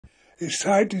His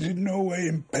sight is in no way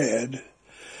impaired.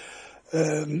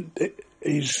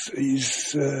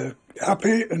 He's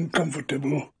happy and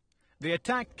comfortable. The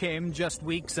attack came just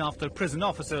weeks after prison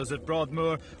officers at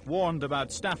Broadmoor warned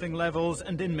about staffing levels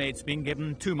and inmates being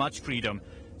given too much freedom.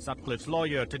 Sutcliffe's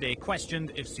lawyer today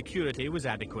questioned if security was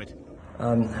adequate.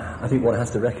 I think one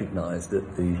has to recognise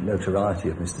that the notoriety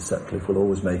of Mr Sutcliffe will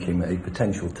always make him a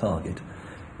potential target,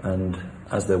 and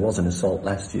as there was an assault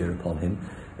last year upon him,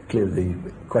 clearly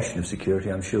the question of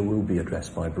security, I'm sure, will be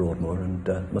addressed by Broadmoor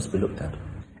and must be looked at.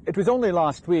 It was only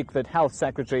last week that Health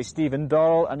Secretary Stephen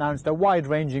Dorrell announced a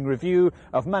wide-ranging review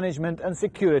of management and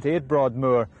security at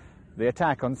Broadmoor. The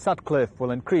attack on Sutcliffe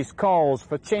will increase calls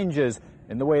for changes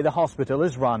in the way the hospital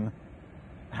is run.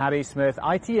 Harry Smith,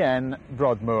 ITN,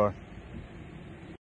 Broadmoor.